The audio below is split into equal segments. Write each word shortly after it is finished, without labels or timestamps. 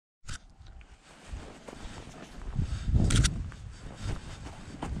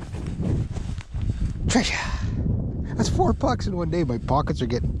Treasure. That's $4 in one day. My pockets are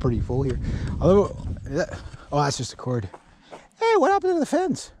getting pretty full here. Although, oh, that's just a cord. Hey, what happened to the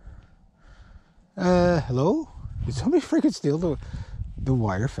fence? Hello? Did somebody freaking steal the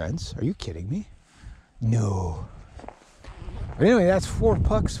wire fence? Are you kidding me? No. But anyway, that's $4,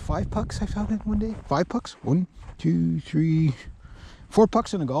 $5 I found in one day. $5? 1, 2, 3,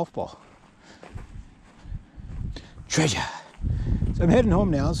 $4 in a golf ball. Treasure. So I'm heading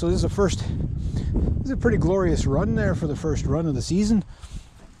home now. So this is a pretty glorious run there for the first run of the season.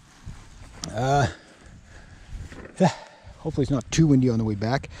 Hopefully it's not too windy on the way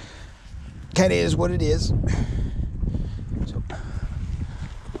back. Kind of is what it is. So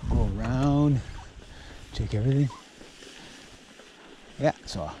go around, check everything. Yeah,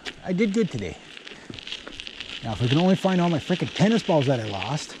 so I did good today. Now if we can only find all my freaking tennis balls that I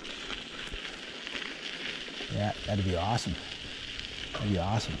lost, yeah, that'd be awesome. That'd be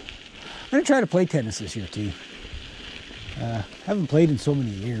awesome. I'm gonna try to play tennis this year too. Haven't played in so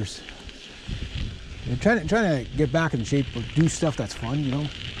many years. I'm trying to get back in shape or do stuff that's fun, you know.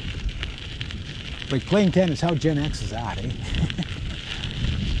 Like playing tennis, how Gen X is that, eh?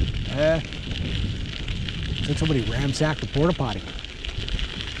 It's like somebody ransacked the porta potty.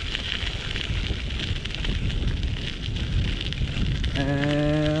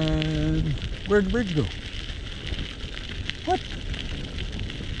 And where'd the bridge go?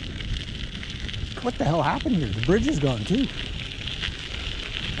 What the hell happened here? The bridge is gone too.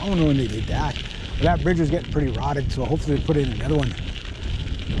 I don't know when they did that. But that bridge was getting pretty rotted, so hopefully they put in another one.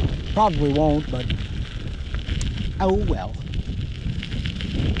 Probably won't, but oh well.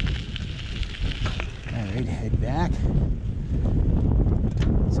 Alright, head back.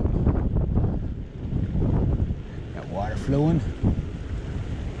 So, got water flowing.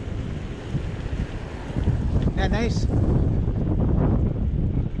 Isn't that nice?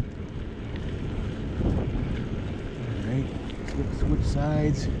 Switch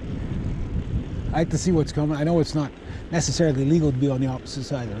sides. I like to see what's coming. I know it's not necessarily legal to be on the opposite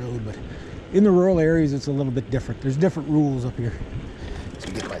side of the road, but in the rural areas it's a little bit different. There's different rules up here.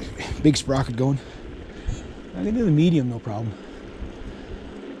 So get my big sprocket going. I can do the medium, no problem.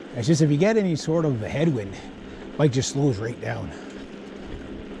 It's just if you get any sort of a headwind, bike just slows right down.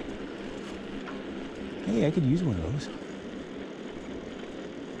 Hey, I could use one of those.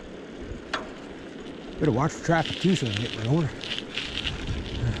 Better watch for traffic too so I can get run over.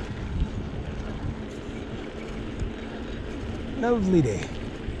 Lovely day.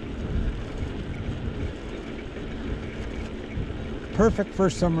 Perfect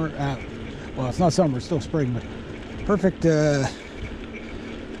first summer, well it's not summer, it's still spring, but perfect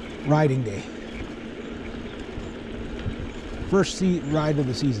riding day. First ride of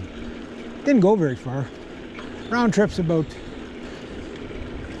the season. Didn't go very far. Round trip's about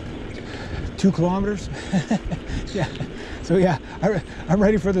 2 kilometers. Yeah, so yeah, I'm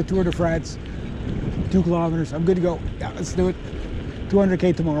ready for the Tour de France. 2 kilometers, I'm good to go. Yeah, let's do it.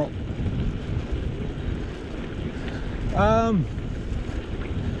 200K tomorrow.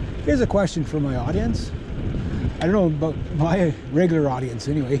 Here's a question for my audience. I don't know about my regular audience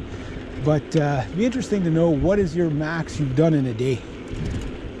anyway, but it'd be interesting to know what is your max you've done in a day,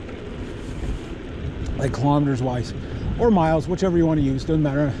 like kilometers wise or miles, whichever you want to use, doesn't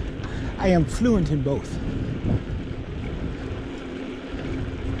matter. I am fluent in both.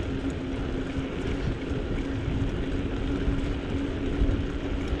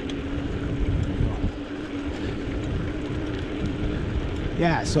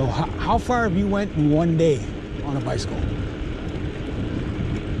 Yeah, so how far have you went in one day on a bicycle?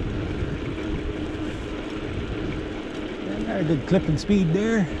 Got a good clip and speed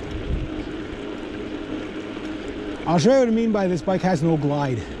there. I'll show you what I mean by this bike has no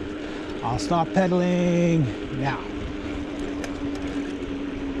glide. I'll stop pedaling now.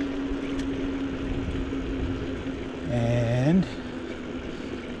 And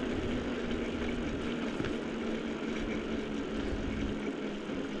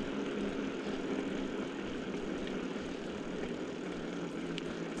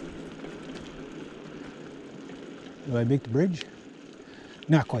do I make the bridge?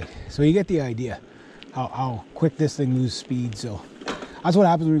 Not quite. So you get the idea how quick this thing loses speed. So that's what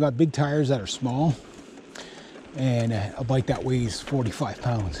happens when you've got big tires that are small and a bike that weighs 45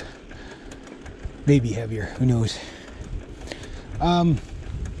 pounds. Maybe heavier, who knows.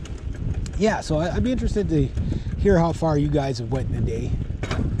 Yeah, so I'd be interested to hear how far you guys have went in a day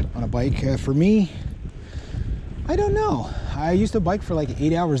on a bike. For me, I don't know. I used to bike for like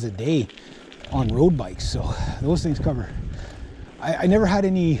 8 hours a day on road bikes, so those things cover. I never had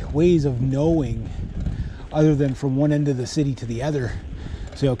any ways of knowing other than from one end of the city to the other.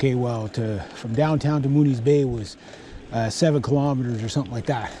 say, okay, well, from downtown to Mooney's Bay was 7 kilometers or something like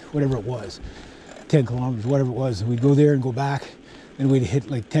that, whatever it was, 10 kilometers, whatever it was. And we'd go there and go back, and we'd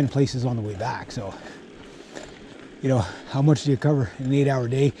hit like 10 places on the way back. So, you know, how much do you cover in an 8-hour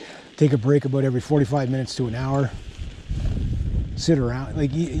day? Take a break about every 45 minutes to an hour. Sit around,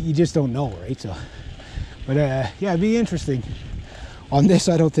 like you just don't know, right? So, but yeah, it'd be interesting. On this,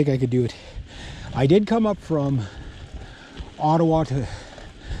 I don't think I could do it. I did come up from Ottawa to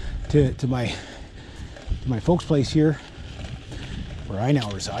my folks' place here, where I now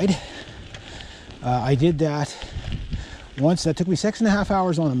reside. I did that once. That took me 6.5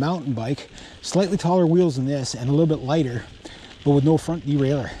 hours on a mountain bike, slightly taller wheels than this, and a little bit lighter, but with no front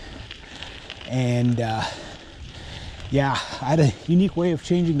derailleur. And yeah, I had a unique way of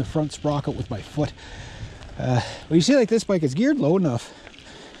changing the front sprocket with my foot. Well, you see, like this bike is geared low enough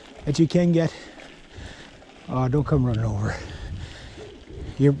that you can get. Oh, don't come running over.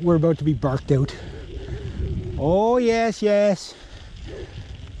 We're about to be barked out. Oh, yes, yes.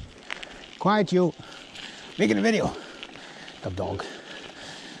 Quiet, you. Making a video. Dumb dog.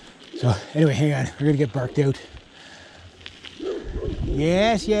 So, anyway, hang on. We're going to get barked out.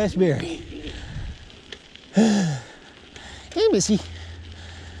 Yes, yes, Barry. Hey, Missy.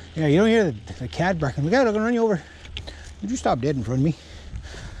 Yeah, you don't hear the cat barking. Look out, I'm going to run you over. Would you stop dead in front of me?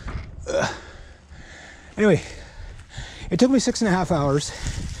 Anyway, it took me 6.5 hours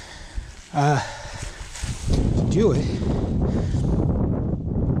to do it.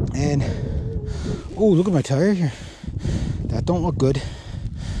 And, oh, look at my tire here. That don't look good.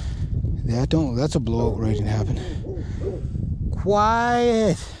 That's a blowout waiting to happen.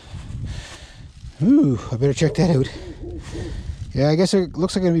 Quiet. Ooh, I better check that out. Yeah, I guess it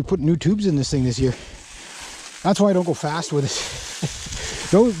looks like I'm going to be putting new tubes in this thing this year. That's why I don't go fast with it.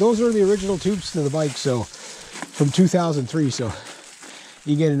 Those are the original tubes to the bike, so from 2003, so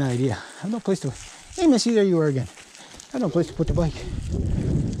you get an idea. I have no place to... Hey, Missy, there you are again. I have no place to put the bike.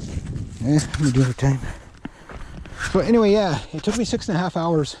 Yeah, I'm going to do it for time. So anyway, yeah, it took me 6.5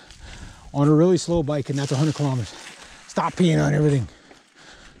 hours on a really slow bike, and that's 100 kilometers. Stop peeing on everything.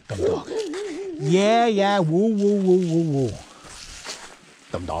 Dumb dog. Yeah, yeah, whoa, whoa, whoa, whoa, whoa.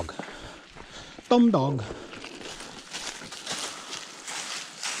 Dumb dog. Dumb dog.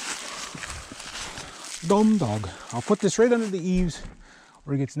 Dumb dog. I'll put this right under the eaves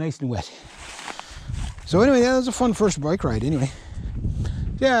where it gets nice and wet. So anyway, that was a fun first bike ride anyway.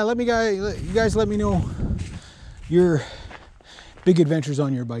 Yeah, you guys let me know your big adventures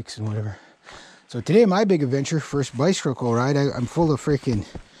on your bikes and whatever. So today, my big adventure, first bicycle ride, I'm full of freaking,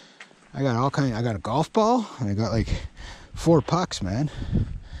 I got a golf ball, and I got like 4 pucks, man.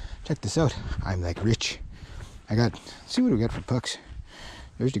 Check this out. I'm like rich. Let's see what we got for pucks.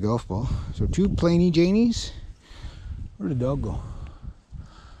 There's the golf ball. So 2 plainy Janies. Where'd the dog go?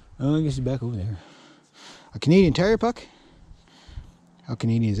 Oh, I guess he's back over there. A Canadian Tire puck. How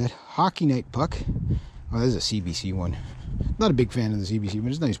Canadian is that? Hockey Night puck. Oh, this is a CBC one. Not a big fan of the CBC, but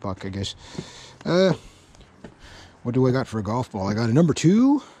it's a nice puck, I guess. What do I got for a golf ball? I got a number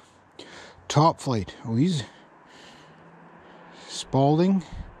 2 Top Flight. Oh, these Spalding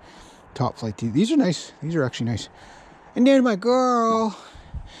Top Flight. These are nice. These are actually nice. And then my girl.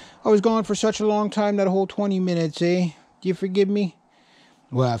 I was gone for such a long time, that whole 20 minutes, eh? Do you forgive me?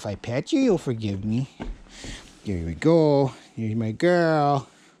 Well, if I pet you, you'll forgive me. Here we go. Here's my girl.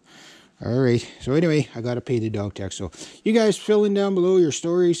 All right. So anyway, I got to pay the dog tax. So you guys fill in down below your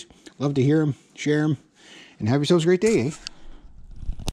stories. Love to hear them, share them, and have yourselves a great day, eh?